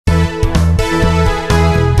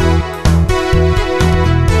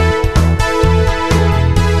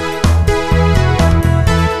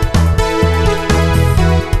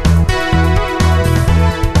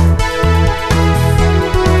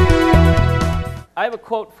I have a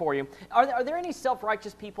quote for you. Are there any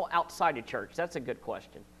self-righteous people outside of church? That's a good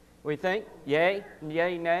question. We think? Yay?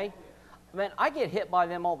 Yay, nay? Man, I get hit by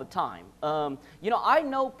them all the time. I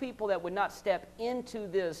know people that would not step into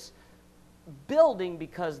this building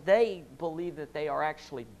because they believe that they are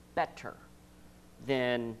actually better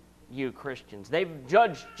than you Christians. They've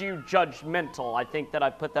judged you judgmental. I think that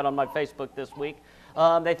I put that on my Facebook this week.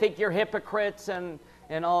 They think you're hypocrites and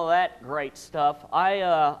all that great stuff.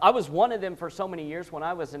 I was one of them for so many years when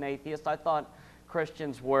I was an atheist. I thought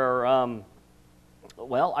Christians were,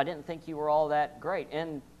 I didn't think you were all that great.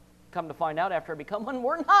 And come to find out after I become one,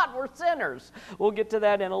 we're not. We're sinners. We'll get to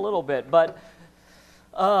that in a little bit. But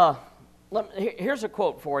here's a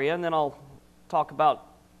quote for you, and then I'll talk about,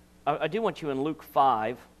 I do want you in Luke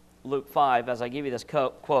 5, as I give you this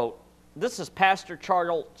quote. This is Pastor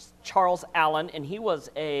Charles Allen, and he was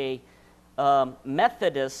a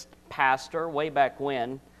Methodist pastor way back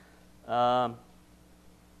when. I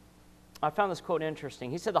found this quote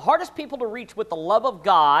interesting. He said, "The hardest people to reach with the love of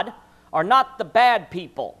God are not the bad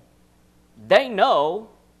people. They know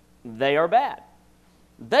they are bad.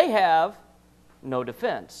 They have no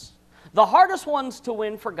defense. The hardest ones to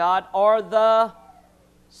win for God are the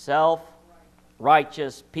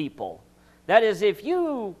self-righteous people." That is, if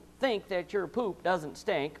you think that your poop doesn't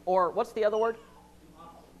stink, or what's the other word?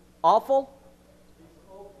 Awful?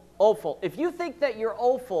 Offal. If you think that your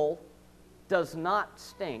offal does not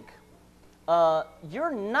stink,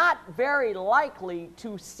 you're not very likely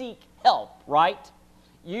to seek help, right?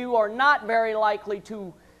 You are not very likely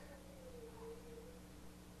to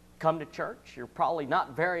come to church. You're probably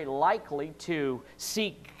not very likely to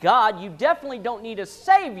seek God. You definitely don't need a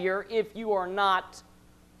Savior if you are not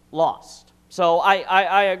lost. So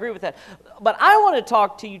I agree with that. But I want to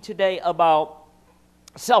talk to you today about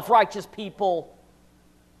self-righteous people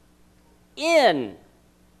in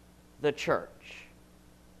the church.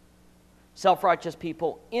 Self-righteous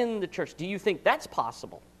people in the church. Do you think that's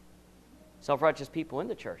possible? Self-righteous people in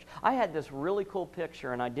the church. I had this really cool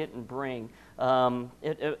picture, and I didn't bring.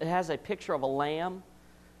 It has a picture of a lamb,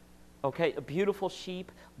 okay, a beautiful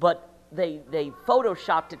sheep, but they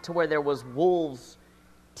photoshopped it to where there was wolves'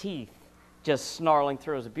 teeth just snarling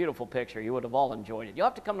through. It was a beautiful picture. You would have all enjoyed it. You'll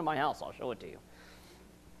have to come to my house. I'll show it to you.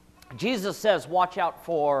 Jesus says, watch out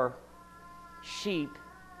for sheep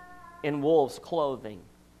in wolves' clothing.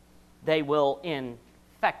 They will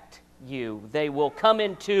infect you. They will come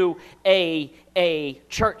into a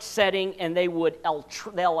church setting, and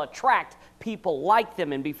they'll attract people like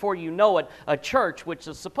them. And before you know it, a church which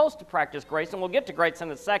is supposed to practice grace, and we'll get to grace in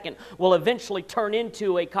a second, will eventually turn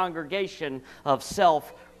into a congregation of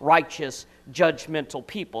self-righteous, judgmental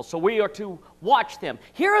people. So we are to watch them.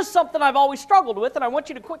 Here is something I've always struggled with, and I want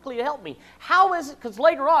you to quickly help me. How is it? Because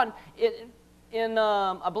later on,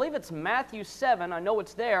 I believe it's Matthew 7, I know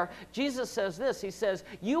it's there, Jesus says this. He says,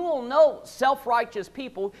 you will know self-righteous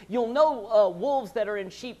people, you'll know wolves that are in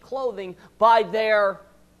sheep clothing by their,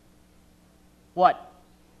 what?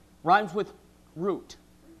 Rhymes with root.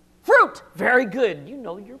 Fruit! Very good. You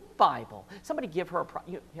know your Bible. Somebody give her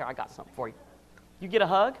here, I got something for you. You get a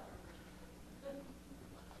hug?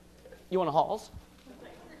 You want a Halls?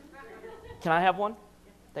 Can I have one?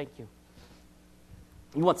 Thank you.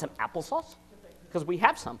 You want some applesauce? Because we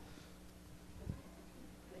have some.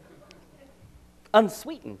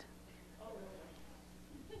 Unsweetened.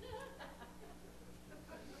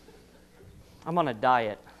 I'm on a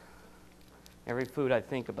diet. Every food I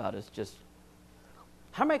think about is just...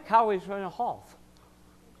 How many calories are in a Halls?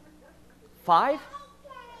 5?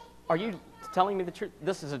 Are you telling me the truth?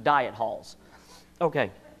 This is a diet Halls.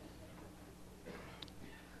 Okay.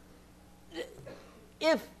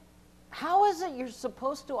 How is it you're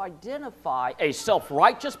supposed to identify a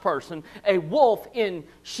self-righteous person, a wolf in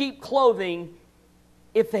sheep clothing,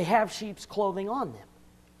 if they have sheep's clothing on them?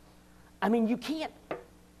 I mean, you can't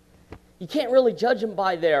really judge them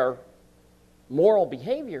by their moral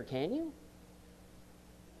behavior, can you?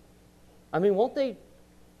 I mean, won't they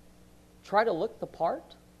try to look the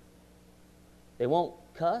part? They won't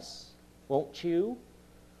cuss, won't chew,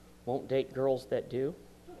 won't date girls that do.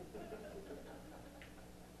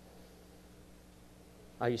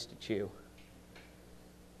 I used to chew.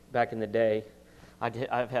 Back in the day,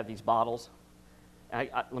 I've had these bottles.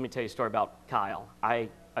 Let me tell you a story about Kyle. I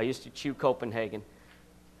used to chew Copenhagen,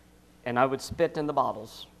 and I would spit in the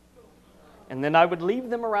bottles, and then I would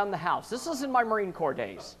leave them around the house. This is in my Marine Corps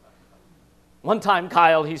days. One time,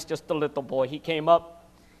 Kyle, he's just a little boy, he came up,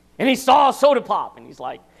 and he saw a soda pop, and he's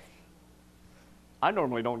like, I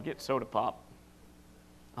normally don't get soda pop.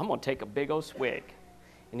 I'm going to take a big old swig.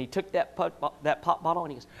 And he took that pop bottle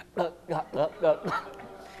and he goes,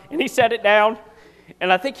 and he set it down.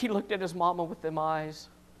 And I think he looked at his mama with them eyes.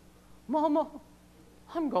 Mama,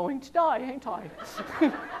 I'm going to die, ain't I?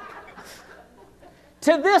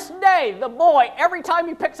 To this day, the boy, every time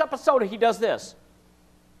he picks up a soda, he does this.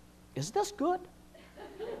 Is this good?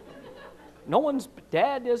 No one's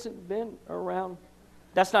dad hasn't been around.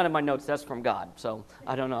 That's not in my notes. That's from God. So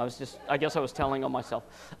I don't know. I guess I was telling on myself.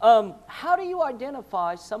 How do you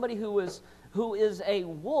identify somebody who is a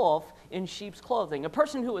wolf in sheep's clothing? A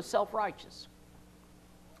person who is self-righteous.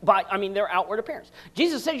 Their outward appearance.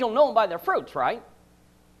 Jesus says you'll know them by their fruits, right?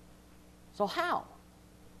 So how?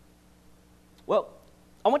 Well,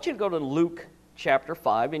 I want you to go to Luke chapter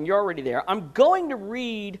 5, and you're already there. I'm going to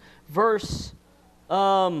read verse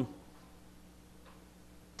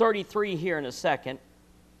 33 here in a second.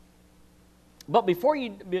 But before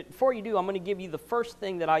you do, I'm going to give you the first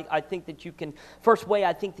thing that first way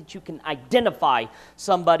I think that you can identify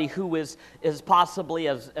somebody who is possibly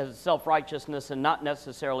as self-righteousness and not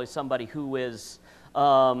necessarily somebody who is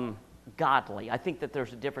godly. I think that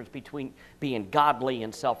there's a difference between being godly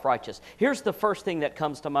and self-righteous. Here's the first thing that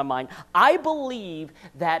comes to my mind. I believe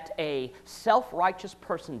that a self-righteous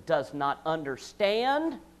person does not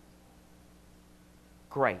understand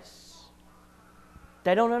grace.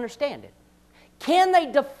 They don't understand it. Can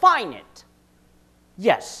they define it?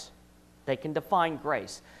 Yes, they can define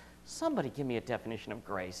grace. Somebody give me a definition of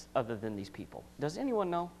grace other than these people. Does anyone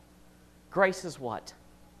know? Grace is what?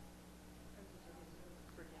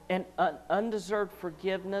 And undeserved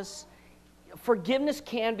forgiveness. Forgiveness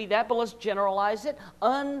can be that, but let's generalize it.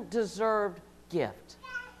 Undeserved gift.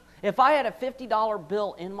 If I had a $50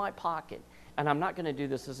 bill in my pocket, and I'm not going to do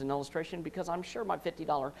this as an illustration because I'm sure my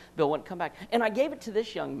 $50 bill wouldn't come back, and I gave it to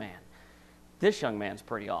this young man. This young man's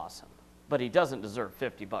pretty awesome, but he doesn't deserve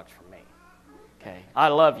 $50 from me. Okay, I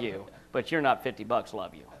love you, but you're not $50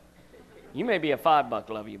 love you. You may be a $5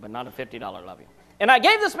 love you, but not a $50 love you. And I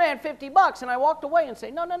gave this man $50, and I walked away and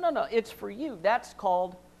say, no, it's for you. That's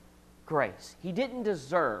called grace. He didn't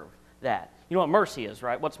deserve that. You know what mercy is,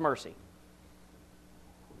 right? What's mercy?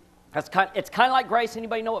 It's kind of like grace.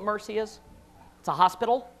 Anybody know what mercy is? It's a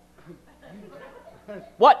hospital.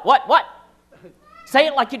 What? Say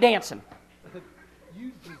it like you're dancing.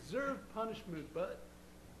 You deserve punishment, but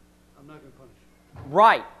I'm not going to punish you.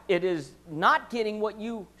 Right. It is not getting what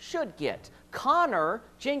you should get. Connor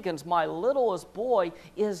Jenkins, my littlest boy,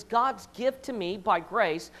 is God's gift to me by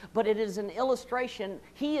grace, but it is an illustration.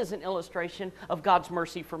 He is an illustration of God's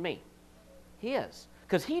mercy for me. He is.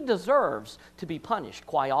 Because he deserves to be punished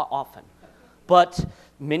quite often. But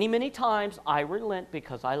many, many times I relent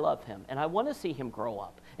because I love him and I want to see him grow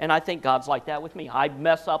up. And I think God's like that with me. I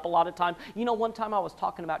mess up a lot of times. You know, one time I was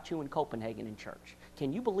talking about you in Copenhagen in church.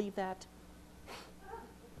 Can you believe that?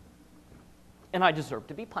 And I deserve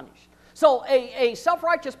to be punished. So a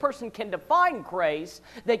self-righteous person can define grace,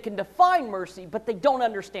 they can define mercy, but they don't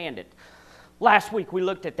understand it. Last week we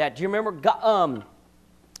looked at that. Do you remember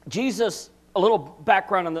Jesus? A little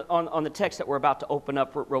background on the text that we're about to open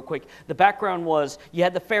up real quick. The background was you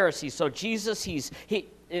had the Pharisees. So Jesus,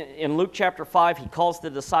 in Luke chapter 5, he calls the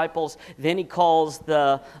disciples. Then he calls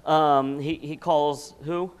he calls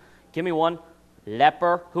who? Give me one.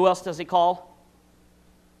 Leper. Who else does he call?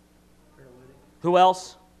 Paralytic. Who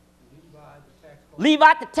else?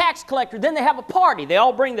 Levi the tax collector. Then they have a party. They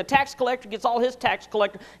all bring the tax collector, gets all his tax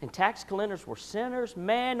collector. And tax collectors were sinners.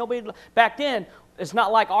 Man, nobody. Back then, it's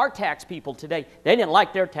not like our tax people today. They didn't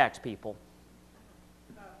like their tax people.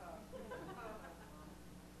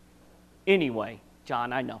 Anyway,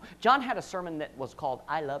 John, I know. John had a sermon that was called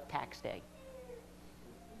I Love Tax Day.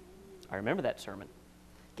 I remember that sermon.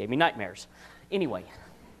 Gave me nightmares. Anyway,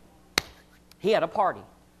 he had a party.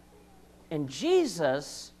 And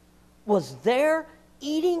Jesus was there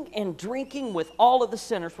eating and drinking with all of the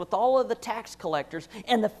sinners, with all of the tax collectors,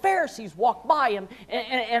 and the Pharisees walked by him,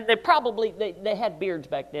 and they probably, they had beards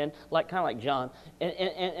back then, kind of like John,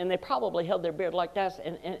 and they probably held their beard like that,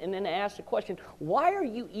 and then they asked the question, why are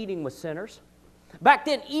you eating with sinners? Back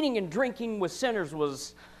then, eating and drinking with sinners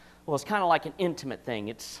was kind of like an intimate thing.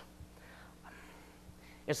 It's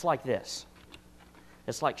like this.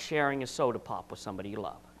 It's like sharing a soda pop with somebody you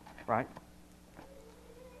love, right?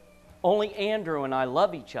 Only Andrew and I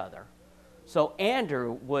love each other. So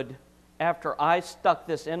Andrew would, after I stuck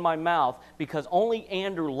this in my mouth, because only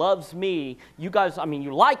Andrew loves me, you guys,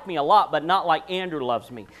 you like me a lot, but not like Andrew loves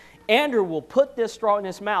me. Andrew will put this straw in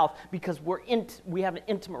his mouth because we have an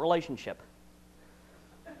intimate relationship.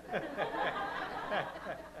 I'm good.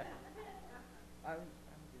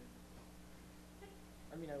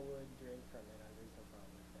 I would drink from it. There's no problem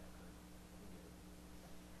with that.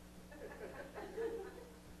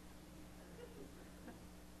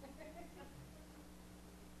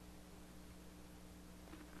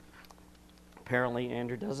 Apparently,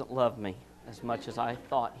 Andrew doesn't love me as much as I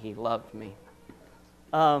thought he loved me.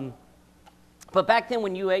 But back then,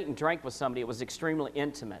 when you ate and drank with somebody, it was extremely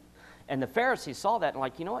intimate. And the Pharisees saw that and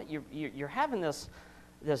like, you know what, you're having this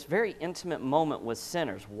very intimate moment with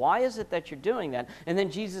sinners. Why is it that you're doing that? And then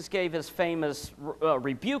Jesus gave his famous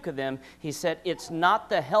rebuke of them. He said, it's not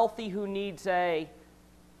the healthy who needs a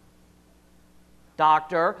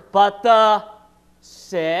doctor, but the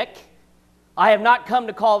sick. I have not come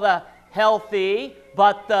to call the healthy,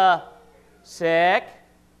 but the sick.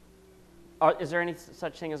 Is there any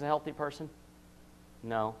such thing as a healthy person?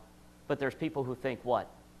 No. But there's people who think what?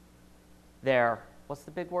 What's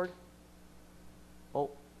the big word? Oh,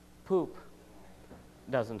 poop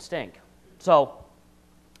doesn't stink. So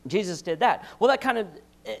Jesus did that. Well,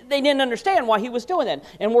 they didn't understand why he was doing that.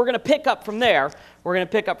 And we're going to pick up from there. We're going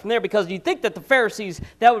to pick up from there because you'd think that the Pharisees,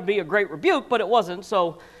 that would be a great rebuke, but it wasn't.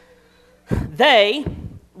 So they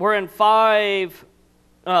were in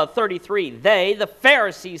 5:33. The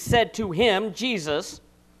Pharisees, said to him, Jesus,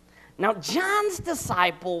 now John's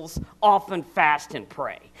disciples often fast and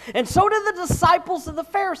pray. And so do the disciples of the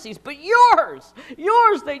Pharisees. But yours,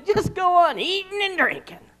 they just go on eating and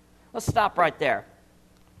drinking. Let's stop right there.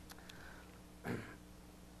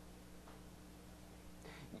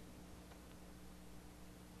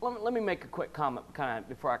 Let me make a quick comment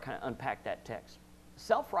before I unpack that text.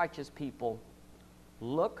 Self-righteous people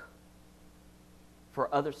look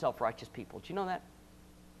for other self-righteous people. Do you know that?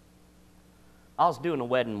 I was doing a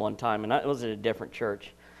wedding one time, and it was at a different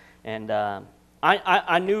church. And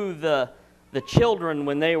I knew the children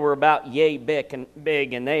when they were about yay big,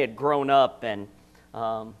 and they had grown up, and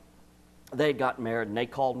they had gotten married, and they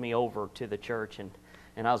called me over to the church, and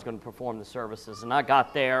I was going to perform the services. And I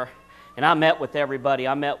got there, and I met with everybody.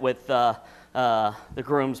 I met with the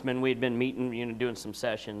groomsmen. We'd been meeting, doing some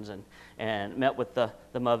sessions, and met with the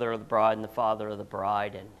mother of the bride and the father of the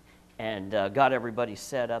bride, and got everybody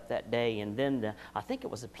set up that day. And then I think it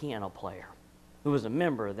was a piano player who was a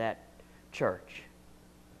member of that church.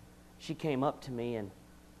 She came up to me and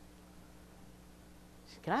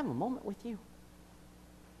said, "Can I have a moment with you?"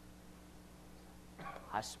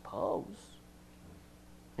 I suppose.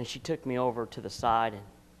 And she took me over to the side and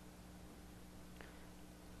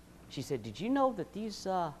she said, "Did you know that these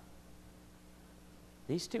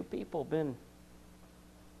two people been,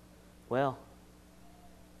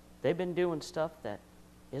 they've been doing stuff that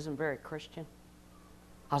isn't very Christian?"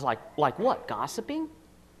 I was like what, gossiping?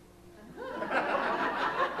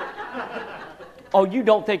 "Oh, you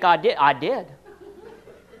don't think I did?" "I did."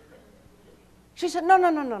 She said,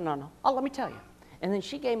 No. Oh, let me tell you. And then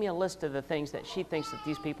she gave me a list of the things that she thinks that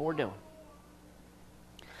these people were doing.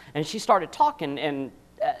 And she started talking, and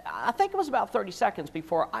I think it was about 30 seconds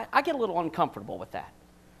before I get a little uncomfortable with that.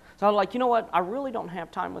 So I'm like, you know what? I really don't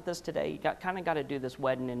have time with this today. You kind of got to do this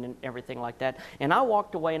wedding and everything like that. And I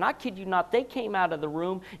walked away, and I kid you not, they came out of the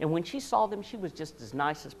room, and when she saw them, she was just as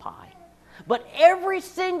nice as pie. But every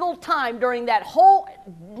single time during that whole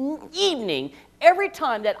evening, every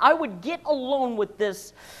time that I would get alone with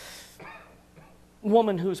this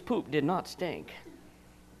woman whose poop did not stink,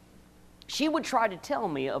 she would try to tell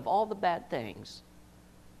me of all the bad things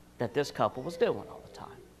that this couple was doing all the time.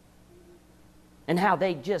 And how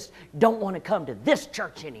they just don't want to come to this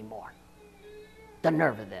church anymore. The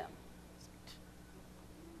nerve of them.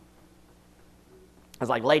 I was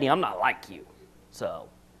like, "Lady, I'm not like you." So,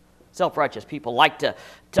 self-righteous people like to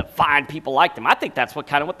find people like them. I think that's what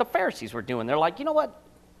the Pharisees were doing. They're like, you know what?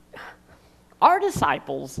 Our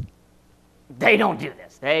disciples, they don't do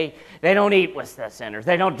this. They don't eat with the sinners.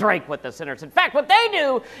 They don't drink with the sinners. In fact, what they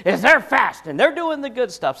do is they're fasting. They're doing the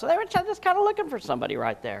good stuff. So they were just kind of looking for somebody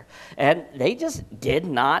right there. And they just did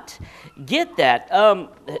not get that.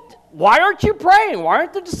 Why aren't you praying? Why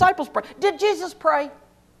aren't the disciples praying? Did Jesus pray?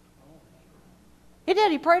 He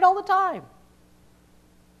did. He prayed all the time.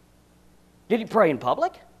 Did he pray in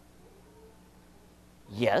public?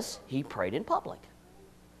 Yes, he prayed in public.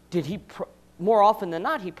 Did he more often than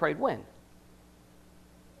not, he prayed when?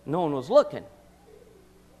 No one was looking.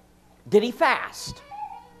 Did he fast?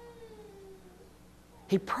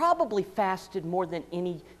 He probably fasted more than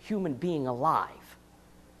any human being alive.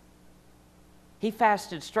 He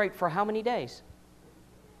fasted straight for how many days?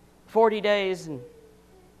 40 days and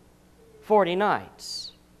 40 nights.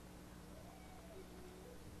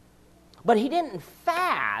 But he didn't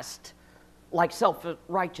fast like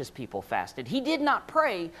self-righteous people fasted. He did not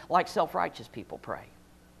pray like self-righteous people pray.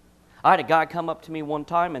 I had a guy come up to me one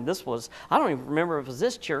time, and this was, I don't even remember if it was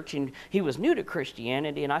this church, and he was new to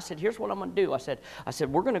Christianity, and I said, here's what I'm going to do. I said,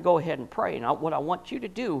 we're going to go ahead and pray, and what I want you to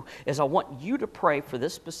do is I want you to pray for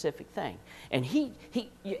this specific thing. And he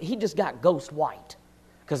just got ghost white,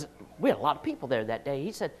 because we had a lot of people there that day.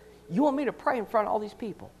 He said, you want me to pray in front of all these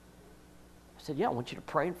people? I said, yeah, I want you to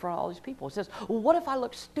pray in front of all these people. He says, well, what if I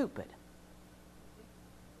look stupid?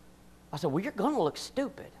 I said, well, you're going to look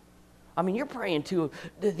stupid. I mean, you're praying to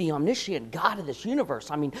the omniscient God of this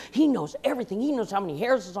universe. I mean, He knows everything. He knows how many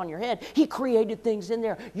hairs is on your head. He created things in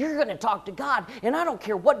there. You're going to talk to God, and I don't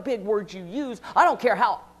care what big words you use. I don't care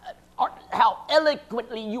how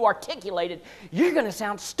eloquently you articulate it. You're going to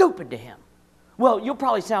sound stupid to Him. Well, you'll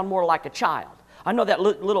probably sound more like a child. I know that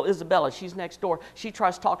little Isabella, she's next door. She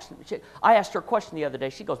tries to talk. I asked her a question the other day.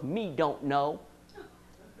 She goes, me don't know. I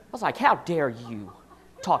was like, how dare you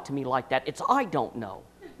talk to me like that? It's I don't know.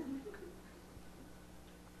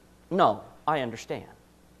 No, I understand.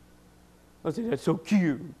 I said, that's so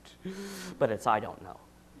cute. But it's I don't know.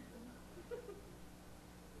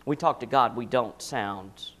 We talk to God, we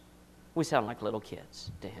sound like little kids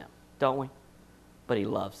to Him, don't we? But He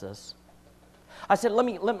loves us. I said, let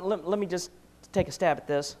me just take a stab at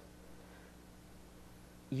this.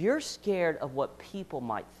 You're scared of what people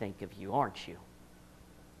might think of you, aren't you?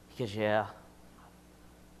 Because, yeah.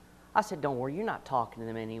 I said, don't worry, you're not talking to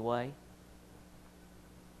them anyway.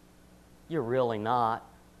 You're really not.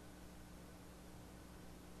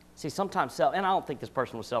 See, sometimes and I don't think this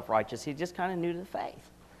person was self-righteous. He just kind of new to the faith.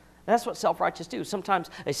 That's what self-righteous do.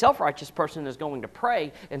 Sometimes a self-righteous person is going to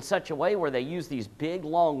pray in such a way where they use these big,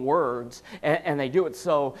 long words, and they do it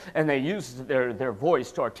so, and they use their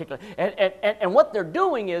voice to articulate. And what they're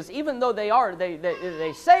doing is, even though they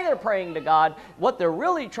say they're praying to God, what they're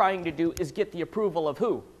really trying to do is get the approval of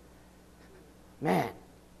who? Man.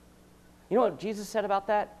 You know what Jesus said about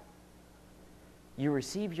that? You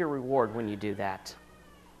receive your reward when you do that.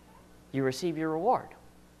 You receive your reward.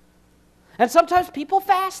 And sometimes people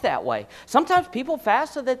fast that way. Sometimes people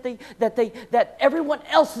fast so that everyone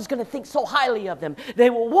else is going to think so highly of them. They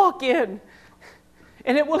will walk in,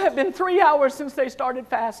 and it will have been 3 hours since they started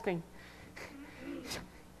fasting.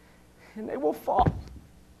 And they will fall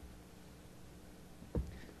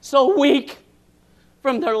so weak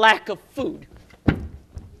from their lack of food.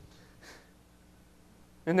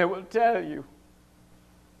 And they will tell you,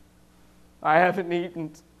 I haven't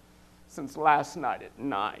eaten since last night at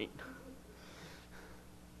 9.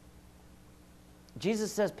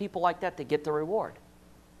 Jesus says people like that, they get the reward.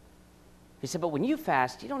 He said, but when you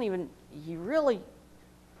fast, put a little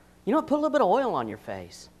bit of oil on your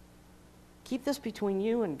face. Keep this between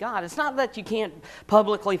you and God. It's not that you can't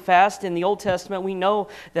publicly fast. In the Old Testament, we know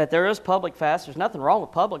that there is public fast. There's nothing wrong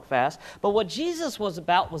with public fast. But what Jesus was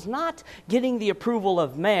about was not getting the approval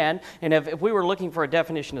of man. And if we were looking for a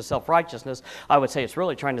definition of self-righteousness, I would say it's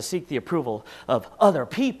really trying to seek the approval of other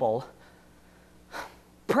people.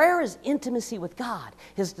 Prayer is intimacy with God.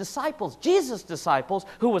 His disciples, Jesus' disciples,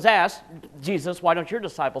 who was asked, Jesus, why don't your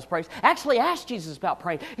disciples pray? Actually asked Jesus about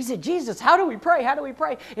praying. He said, Jesus, how do we pray? How do we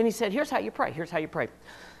pray? And he said, here's how you pray. Here's how you pray.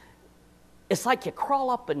 It's like you crawl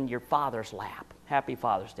up in your Father's lap. Happy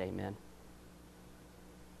Father's Day, man.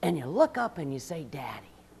 And you look up and you say, Daddy.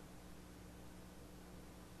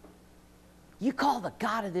 You call the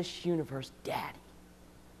God of this universe Daddy.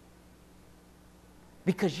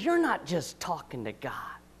 Because you're not just talking to God.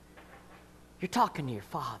 You're talking to your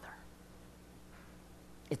Father.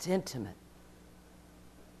 It's intimate.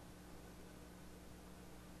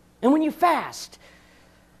 And when you fast,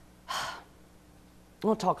 I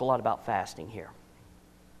want to talk a lot about fasting here.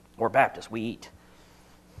 We're Baptists, we eat.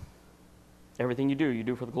 Everything you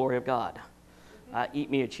do for the glory of God. I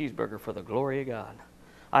eat me a cheeseburger for the glory of God.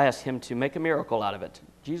 I ask Him to make a miracle out of it.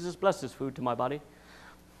 Jesus blesses food to my body.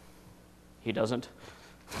 He doesn't.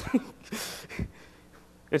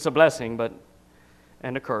 It's a blessing,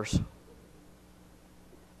 and a curse.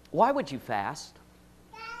 Why would you fast?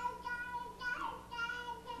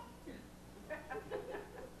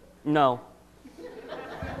 No.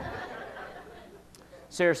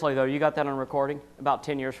 Seriously, though, you got that on recording? About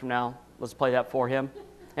 10 years from now, let's play that for him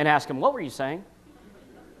and ask him, what were you saying?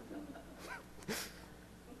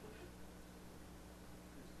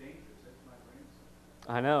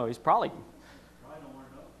 I know,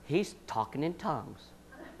 he's talking in tongues.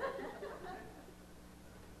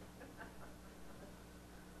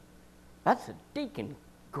 That's a deacon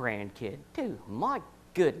grandkid, too. My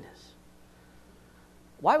goodness.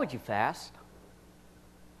 Why would you fast?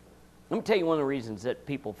 Let me tell you one of the reasons that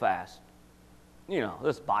people fast.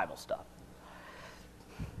 This Bible stuff.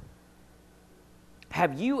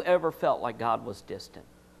 Have you ever felt like God was distant?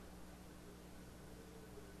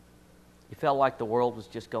 felt like the world was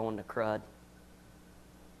just going to crud,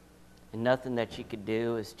 and nothing that you could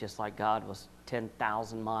do, is just like God was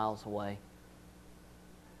 10,000 miles away.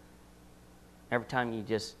 Every time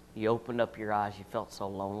you opened up your eyes, you felt so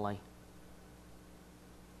lonely.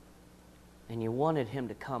 And you wanted Him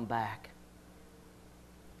to come back.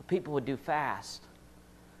 But people would do fast,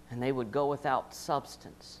 and they would go without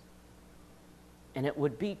substance. And it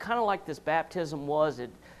would be kind of like this baptism was.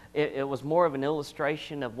 It was more of an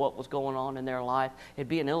illustration of what was going on in their life. It'd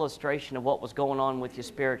be an illustration of what was going on with you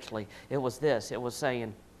spiritually. It was this. It was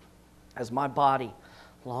saying, as my body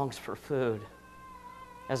longs for food,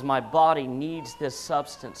 as my body needs this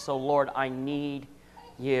substance, so Lord, I need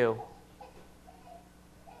you.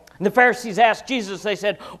 And the Pharisees asked Jesus, they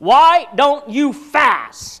said, why don't you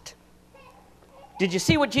fast? Did you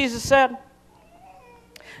see what Jesus said?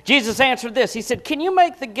 Jesus answered this. He said, can you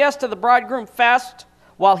make the guest of the bridegroom fast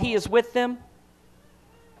while he is with them?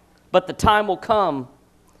 But the time will come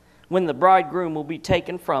when the bridegroom will be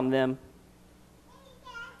taken from them.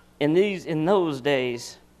 In those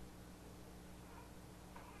days,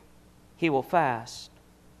 he will fast.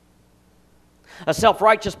 A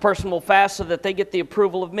self-righteous person will fast so that they get the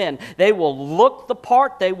approval of men. They will look the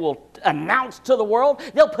part. They will announce to the world.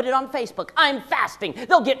 They'll put it on Facebook. I'm fasting.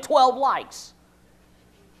 They'll get 12 likes.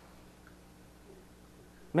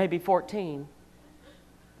 Maybe 14.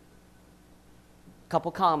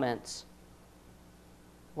 Couple comments.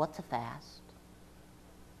 What's a fast?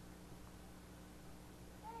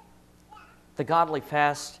 The godly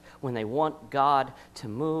fast when they want God to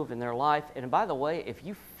move in their life. And by the way, if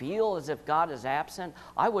you feel as if God is absent,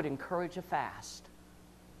 I would encourage a fast.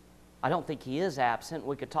 I don't think He is absent.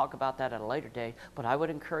 We could talk about that at a later day, but I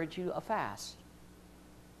would encourage you a fast.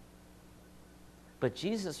 But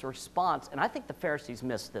Jesus' response, and I think the Pharisees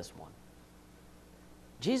missed this one.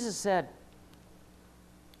 Jesus said,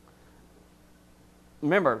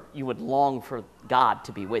 remember, you would long for God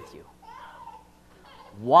to be with you.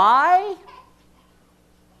 Why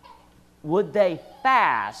would they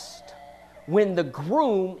fast when the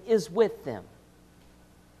groom is with them?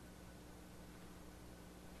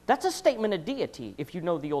 That's a statement of deity if you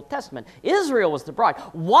know the Old Testament. Israel was the bride.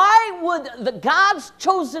 Why would the God's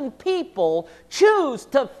chosen people choose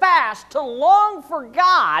to fast, to long for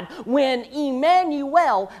God, when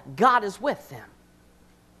Emmanuel, God is with them?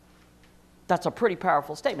 That's a pretty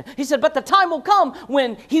powerful statement. He said, but the time will come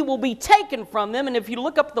when He will be taken from them. And if you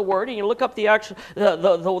look up the word and you look up the actual,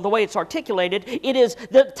 the way it's articulated, it is,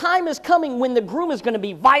 the time is coming when the groom is going to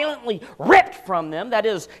be violently ripped from them. That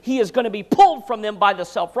is, he is going to be pulled from them by the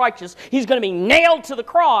self-righteous. He's going to be nailed to the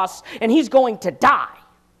cross, and he's going to die.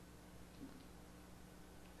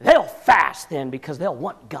 They'll fast then because they'll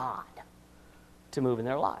want God to move in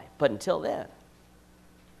their life. But until then,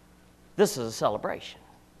 this is a celebration.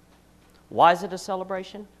 Why is it a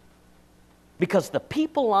celebration? Because the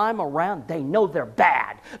people I'm around, they know they're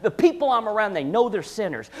bad. The people I'm around, they know they're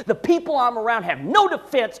sinners. The people I'm around have no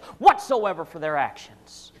defense whatsoever for their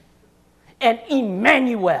actions. And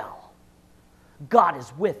Emmanuel, God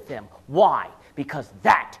is with them. Why? Because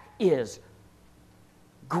that is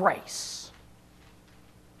grace.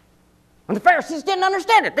 And the Pharisees didn't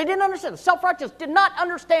understand it. They didn't understand. The self-righteous did not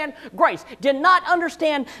understand grace, did not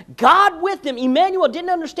understand God with them. Emmanuel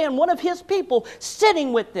didn't understand one of His people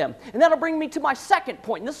sitting with them. And that'll bring me to my second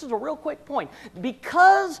point. And this is a real quick point.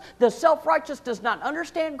 Because the self-righteous does not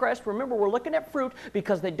understand grace, remember we're looking at fruit,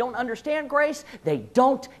 because they don't understand grace, they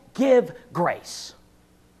don't give grace.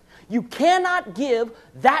 You cannot give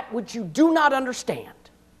that which you do not understand.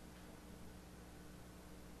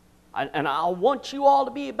 And I want you all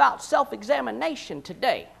to be about self-examination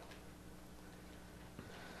today.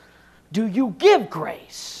 Do you give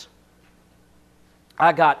grace?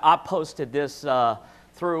 I posted this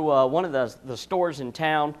through one of the stores in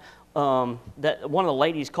town. That one of the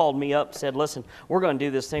ladies called me up and said, listen, we're going to do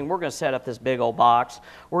this thing. We're going to set up this big old box.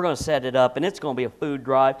 We're going to set it up, and it's going to be a food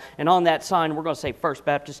drive. And on that sign, we're going to say First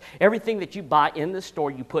Baptist. Everything that you buy in this store,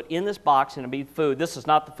 you put in this box, and it'll be food. This is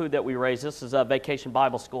not the food that we raise. This is a Vacation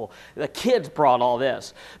Bible School. The kids brought all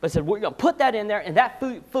this. But I said, we're going to put that in there, and that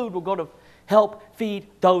food will go to help feed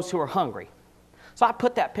those who are hungry. So I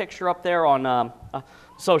put that picture up there on a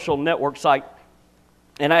social network site,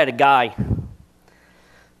 and I had a guy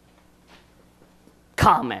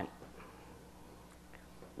comment,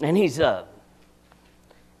 and he's a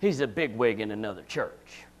bigwig in another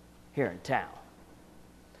church here in town,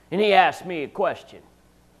 and he asked me a question.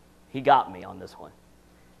 He got me on this one.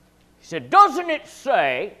 He said, doesn't it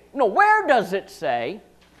say, no, where does it say,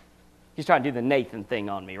 he's trying to do the Nathan thing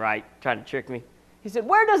on me, right, trying to trick me. He said,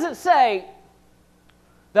 where does it say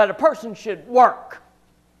that a person should work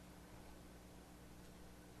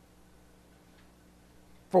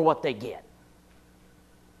for what they get.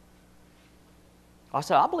 I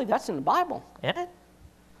said, I believe that's in the Bible, isn't it?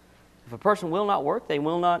 If a person will not work, they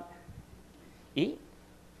will not eat.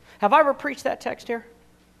 Have I ever preached that text here?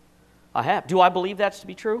 I have. Do I believe that's to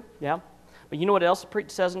be true? Yeah. But you know what else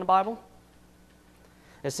it says in the Bible?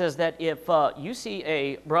 It says that if you see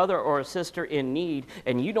a brother or a sister in need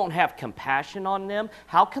and you don't have compassion on them,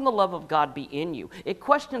 how can the love of God be in you? It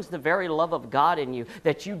questions the very love of God in you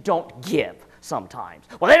that you don't give sometimes.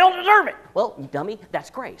 Well, they don't deserve it. Well, you dummy, that's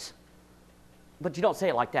grace. But you don't say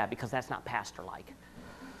it like that because that's not pastor-like.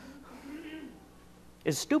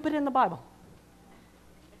 Is stupid in the Bible?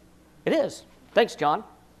 It is. Thanks, John.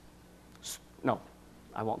 No,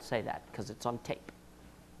 I won't say that because it's on tape.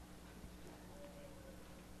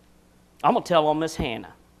 I'm going to tell on Miss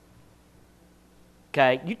Hannah.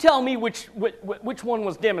 Okay? You tell me which one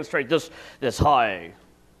was demonstrated. This high,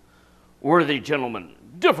 worthy gentleman,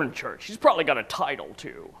 different church. He's probably got a title,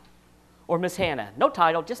 too. Or Miss Hannah. No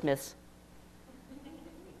title, just Miss.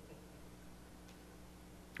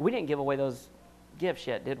 We didn't give away those gifts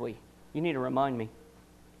yet, did we? You need to remind me.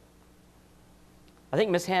 I think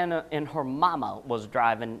Miss Hannah and her mama was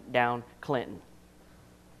driving down Clinton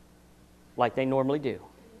like they normally do.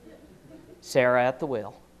 Sarah at the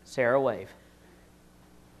wheel. Sarah wave.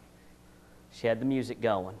 She had the music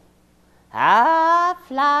going. I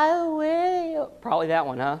fly away. Probably that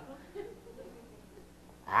one, huh?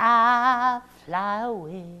 I fly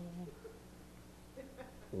away.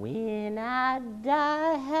 When I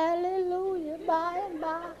die, hallelujah, by and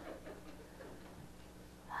by.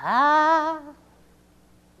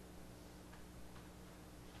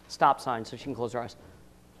 Stop sign so she can close her eyes.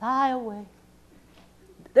 Fly away.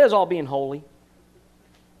 They was all being holy.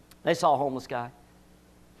 They saw a homeless guy.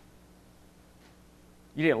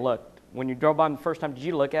 You didn't look. When you drove by him the first time, did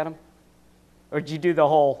you look at him? Or did you do the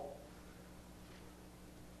whole?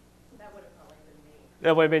 That would have probably been me.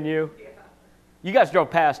 That would have been you? Yeah. You guys drove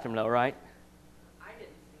past him though, right? I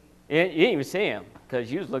didn't see him. You didn't even see him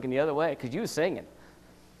because you was looking the other way because you was singing.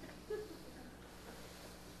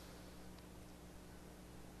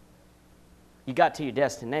 You got to your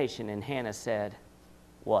destination and Hannah said,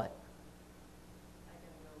 what?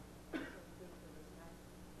 I gotta go for this guy.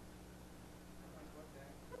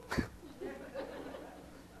 I'm like, what?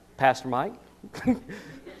 Pastor Mike?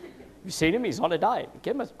 You seen him? He's on a diet.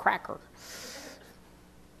 Give him a cracker.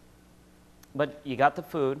 But you got the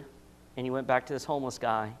food, and you went back to this homeless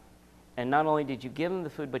guy, and not only did you give him the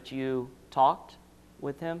food, but you talked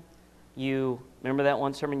with him. You, remember that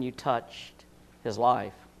one sermon? You touched his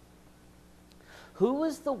life. Who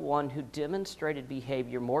was the one who demonstrated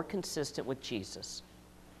behavior more consistent with Jesus?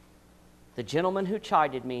 The gentleman who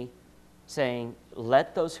chided me, saying,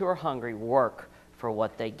 let those who are hungry work for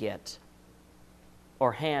what they get.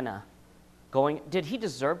 Or Hannah going, did he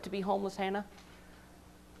deserve to be homeless, Hannah?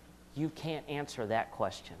 You can't answer that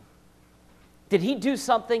question. Did he do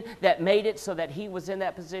something that made it so that he was in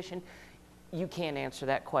that position? You can't answer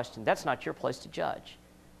that question. That's not your place to judge.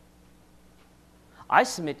 I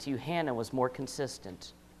submit to you, Hannah was more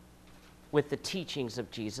consistent with the teachings of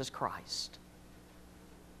Jesus Christ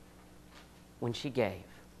when she gave.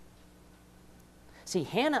 See,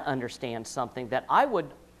 Hannah understands something that I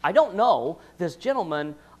don't know, this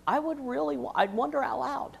gentleman, I'd wonder out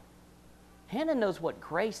loud. Hannah knows what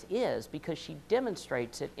grace is because she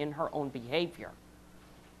demonstrates it in her own behavior.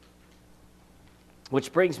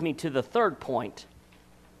 Which brings me to the third point.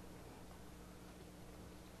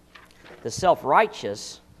 The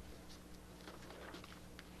self-righteous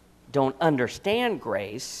don't understand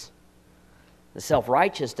grace. The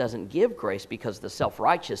self-righteous doesn't give grace because the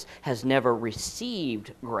self-righteous has never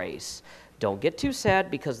received grace. Don't get too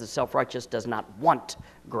sad because the self-righteous does not want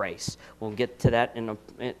grace. We'll get to that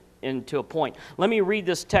into a point. Let me read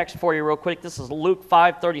this text for you real quick. This is Luke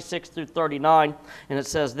 5:36 through 39, and it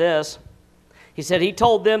says this. He said, he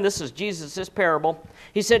told them, this is Jesus' parable.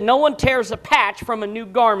 He said, no one tears a patch from a new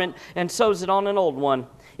garment and sews it on an old one.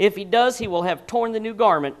 If he does, he will have torn the new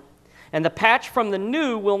garment, and the patch from the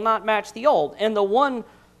new will not match the old. And the one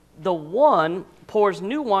pours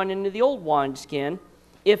new wine into the old wineskin.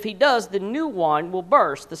 If he does, the new wine will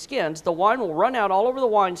burst the skins. The wine will run out all over the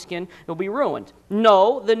wineskin. It will be ruined.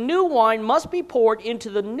 No, the new wine must be poured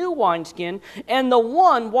into the new wineskin. And the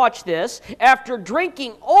one, watch this, after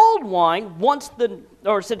drinking old wine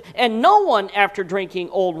and no one after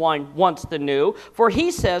drinking old wine wants the new, for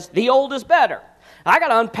he says the old is better. I got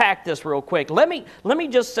to unpack this real quick. Let me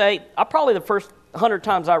just say, probably the first 100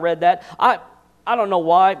 times I read that, I don't know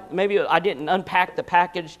why. Maybe I didn't unpack the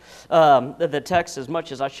package, the text as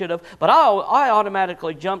much as I should have. But I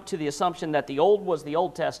automatically jumped to the assumption that the Old was the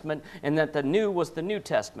Old Testament and that the New was the New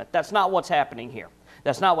Testament. That's not what's happening here.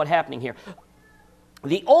 That's not what's happening here.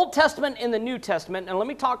 The Old Testament and the New Testament, and let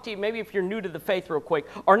me talk to you, maybe if you're new to the faith real quick,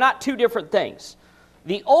 are not two different things.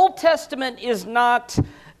 The Old Testament is not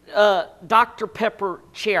Dr. Pepper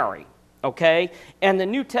Cherry, okay? And the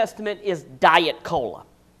New Testament is Diet Cola.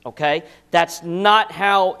 Okay? That's not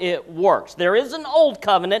how it works. There is an old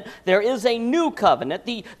covenant. There is a new covenant.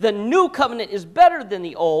 The new covenant is better than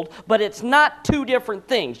the old, but it's not two different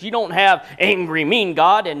things. You don't have angry, mean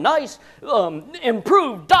God and nice,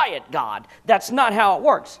 improved diet God. That's not how it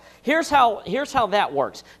works. Here's how that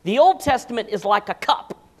works. The Old Testament is like a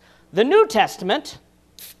cup. The New Testament,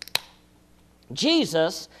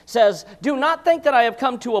 Jesus says, do not think that I have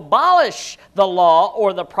come to abolish the law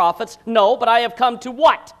or the prophets. No, but I have come to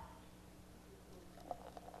what?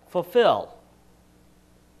 Fulfill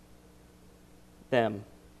them.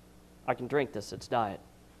 I can drink this, it's diet.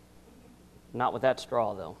 Not with that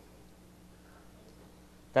straw, though.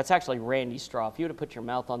 That's actually Randy's straw. If you would have put your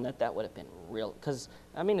mouth on that, that would have been real. Because,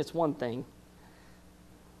 I mean, it's one thing.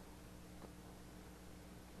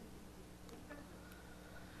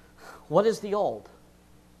 What is the old?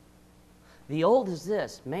 The old is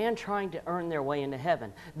this, man trying to earn their way into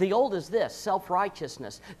heaven. The old is this,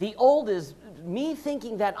 self-righteousness. The old is me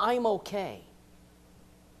thinking that I'm okay.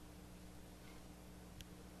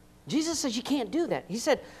 Jesus says you can't do that. He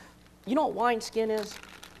said, you know what wineskin is?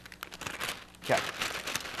 Okay.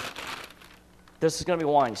 This is going to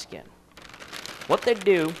be wineskin. What they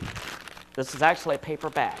do, this is actually a paper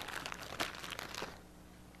bag.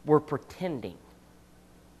 We're pretending.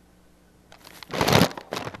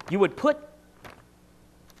 You would put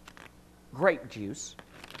grape juice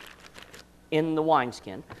in the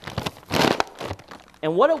wineskin.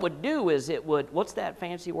 And what it would do is it would, what's that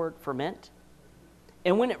fancy word, ferment?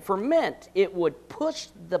 And when it ferment, it would push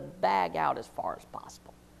the bag out as far as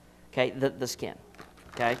possible. Okay, the skin.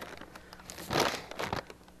 Okay?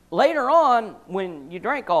 Later on, when you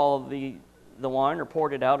drank all of the wine or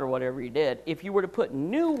poured it out or whatever you did, if you were to put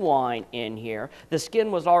new wine in here, the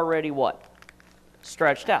skin was already what?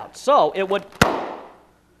 Stretched out. So it would...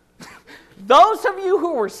 Those of you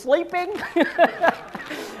who were sleeping,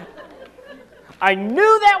 I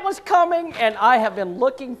knew that was coming, and I have been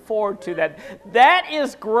looking forward to that. That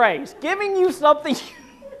is grace, giving you something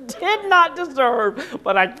you did not deserve,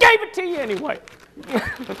 but I gave it to you anyway.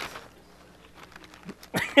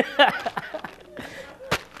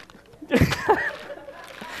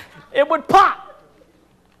 It would pop.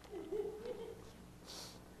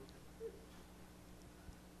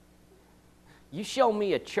 You show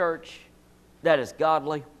me a church that is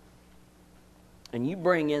godly, and you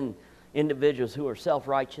bring in individuals who are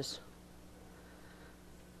self-righteous,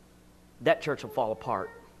 that church will fall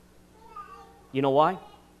apart. You know why?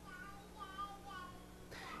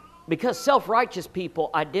 Because self-righteous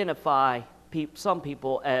people identify some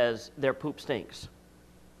people as their poop stinks.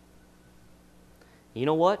 You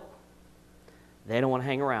know what? They don't want to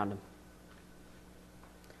hang around them.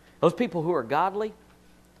 Those people who are godly,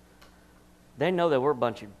 they know that we're a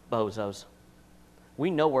bunch of bozos. We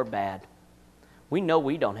know we're bad. We know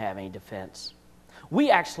we don't have any defense. We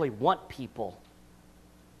actually want people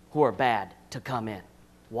who are bad to come in.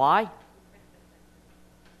 Why?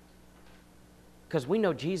 Because we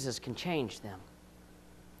know Jesus can change them.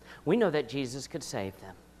 We know that Jesus could save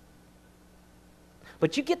them.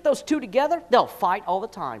 But you get those two together, they'll fight all the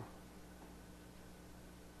time.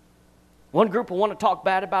 One group will want to talk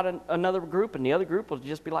bad about another group, and the other group will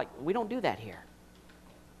just be like, we don't do that here.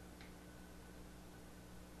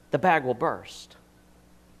 The bag will burst.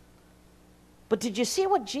 But did you see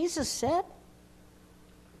what Jesus said?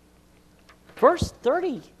 Verse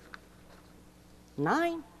 39.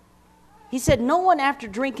 He said, no one after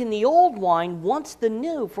drinking the old wine wants the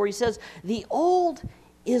new, for he says, the old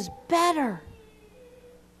is better.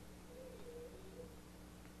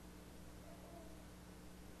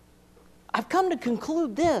 I've come to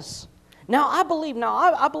conclude this. Now, I believe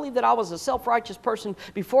that I was a self-righteous person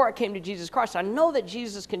before I came to Jesus Christ. I know that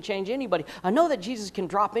Jesus can change anybody. I know that Jesus can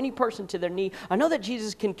drop any person to their knee. I know that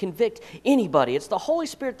Jesus can convict anybody. It's the Holy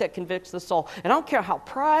Spirit that convicts the soul. And I don't care how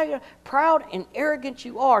proud and arrogant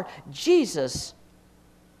you are, Jesus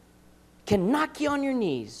can knock you on your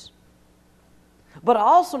knees. But I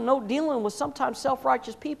also know dealing with sometimes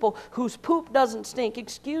self-righteous people whose poop doesn't stink,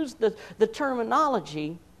 excuse the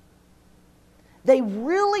terminology, they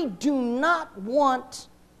really do not want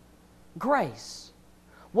grace.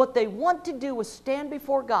 What they want to do is stand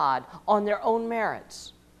before God on their own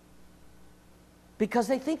merits. because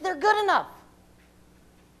they think they're good enough.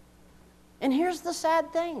 And here's the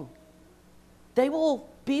sad thing. They will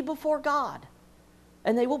be before God,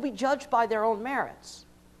 and they will be judged by their own merits.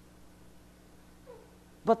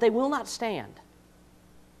 But they will not stand.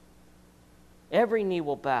 Every knee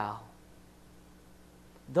will bow.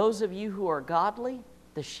 Those of you who are godly,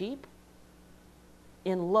 the sheep,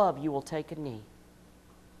 in love you will take a knee.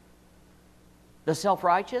 The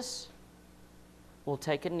self-righteous will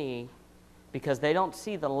take a knee because they don't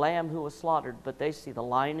see the lamb who was slaughtered, but they see the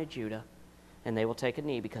Lion of Judah, and they will take a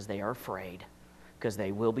knee because they are afraid, because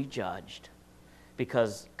they will be judged,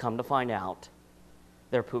 because, come to find out,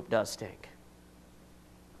 their poop does stink.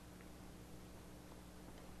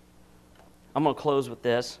 I'm going to close with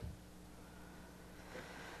this.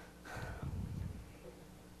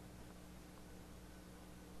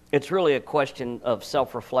 It's really a question of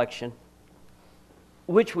self-reflection.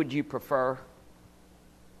 Which would you prefer?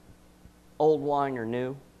 Old wine or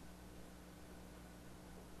new?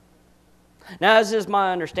 Now, as is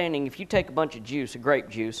my understanding, if you take a bunch of juice, a grape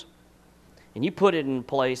juice, and you put it in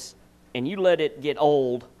place and you let it get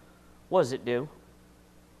old, what does it do?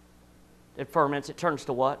 It ferments. It turns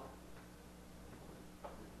to what?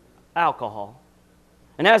 Alcohol.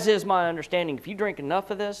 And as is my understanding, if you drink enough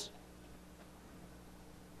of this,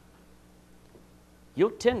 you'll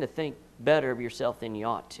tend to think better of yourself than you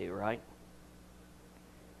ought to, right?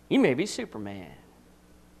 You may be Superman.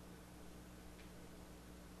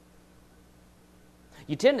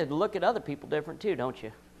 You tend to look at other people different too, don't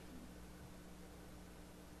you?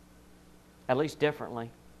 At least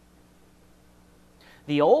differently.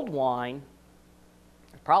 The old wine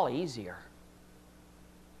is probably easier.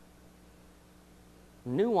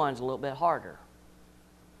 New wine's a little bit harder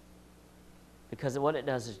because what it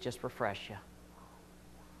does is just refresh you.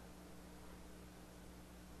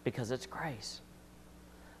 Because it's grace.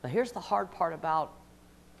 Now here's the hard part about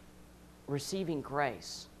receiving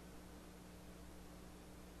grace.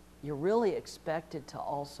 You're really expected to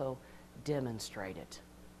also demonstrate it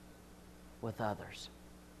with others.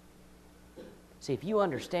 See, if you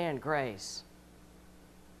understand grace,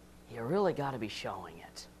 you really got to be showing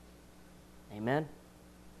it. Amen?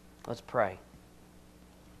 Let's pray.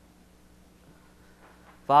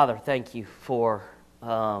 Father, thank you for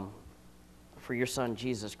your Son,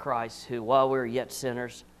 Jesus Christ, who, while we were yet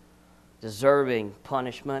sinners, deserving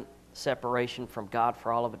punishment, separation from God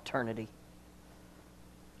for all of eternity,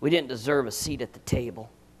 we didn't deserve a seat at the table.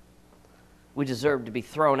 We deserved to be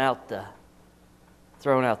thrown out the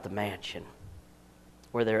mansion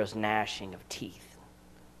where there is gnashing of teeth,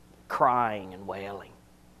 crying and wailing.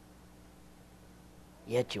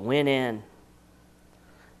 Yet you went in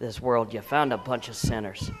this world, you found a bunch of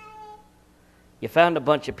sinners. You found a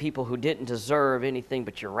bunch of people who didn't deserve anything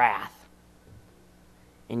but your wrath.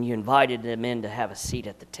 And you invited them in to have a seat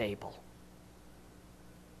at the table.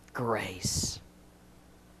 Grace.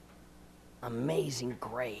 Amazing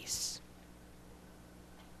grace.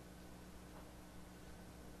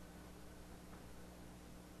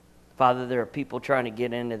 Father, there are people trying to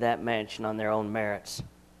get into that mansion on their own merits.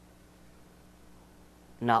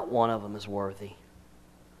 Not one of them is worthy.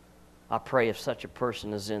 I pray if such a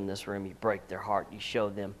person is in this room, you break their heart. You show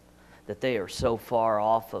them that they are so far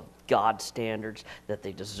off of God's standards that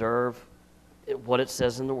they deserve what it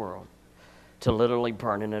says in the world, to literally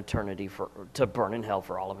burn in eternity, to burn in hell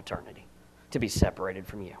for all of eternity, to be separated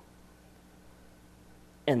from you.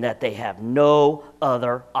 And that they have no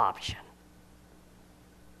other option.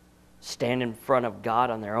 Stand in front of God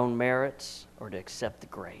on their own merits or to accept the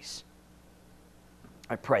grace.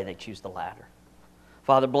 I pray they choose the latter.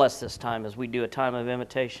 Father, bless this time as we do a time of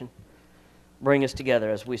invitation. Bring us together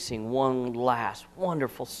as we sing one last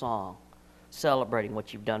wonderful song celebrating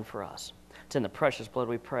what you've done for us. It's in the precious blood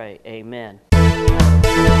we pray. Amen.